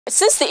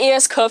Since the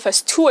AS curve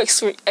has two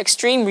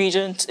extreme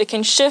regions, it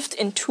can shift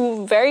in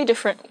two very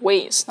different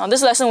ways. Now,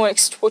 this lesson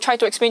will try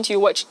to explain to you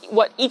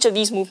what each of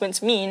these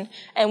movements mean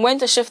and when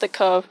to shift the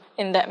curve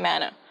in that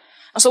manner.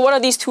 So what are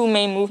these two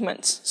main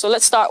movements? So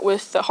let's start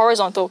with the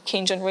horizontal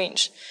Keynesian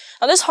range.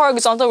 Now, this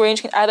horizontal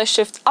range can either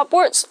shift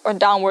upwards or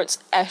downwards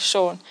as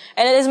shown,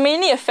 and it is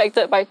mainly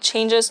affected by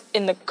changes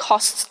in the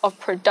costs of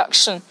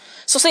production.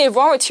 So say if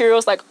raw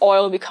materials like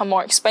oil become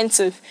more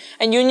expensive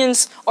and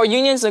unions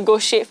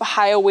negotiate for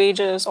higher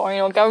wages,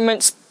 or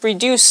governments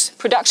reduce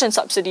production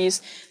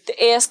subsidies,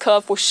 the AS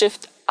curve will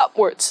shift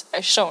upwards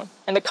as shown,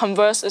 and the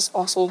converse is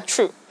also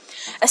true.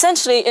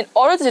 Essentially, in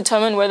order to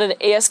determine whether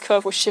the AS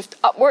curve will shift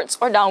upwards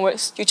or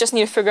downwards, you just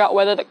need to figure out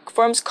whether the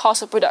firm's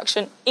cost of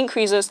production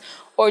increases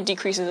or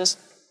decreases,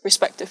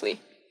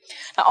 respectively.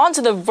 Now on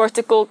to the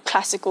vertical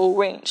classical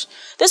range.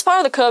 This part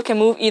of the curve can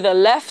move either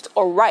left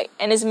or right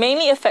and is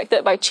mainly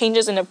affected by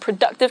changes in the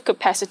productive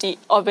capacity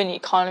of an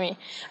economy.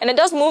 And it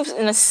does move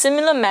in a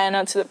similar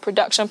manner to the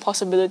production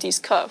possibilities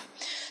curve.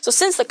 So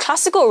since the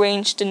classical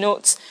range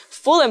denotes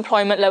full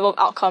employment level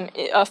output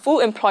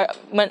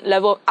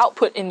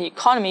in the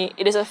economy,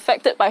 it is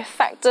affected by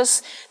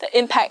factors that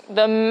impact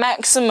the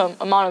maximum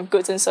amount of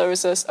goods and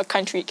services a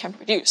country can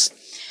produce.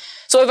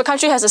 So if a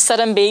country has a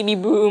sudden baby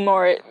boom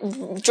or it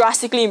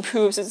drastically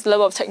improves its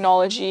level of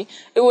technology,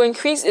 it will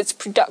increase its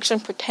production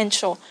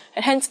potential,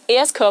 and hence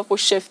AS curve will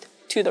shift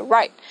to the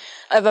right.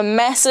 If a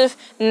massive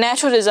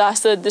natural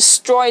disaster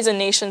destroys a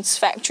nation's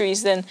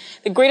factories, then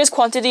the greatest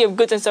quantity of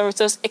goods and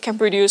services it can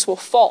produce will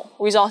fall,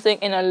 resulting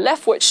in a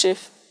leftward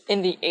shift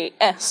in the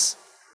AS.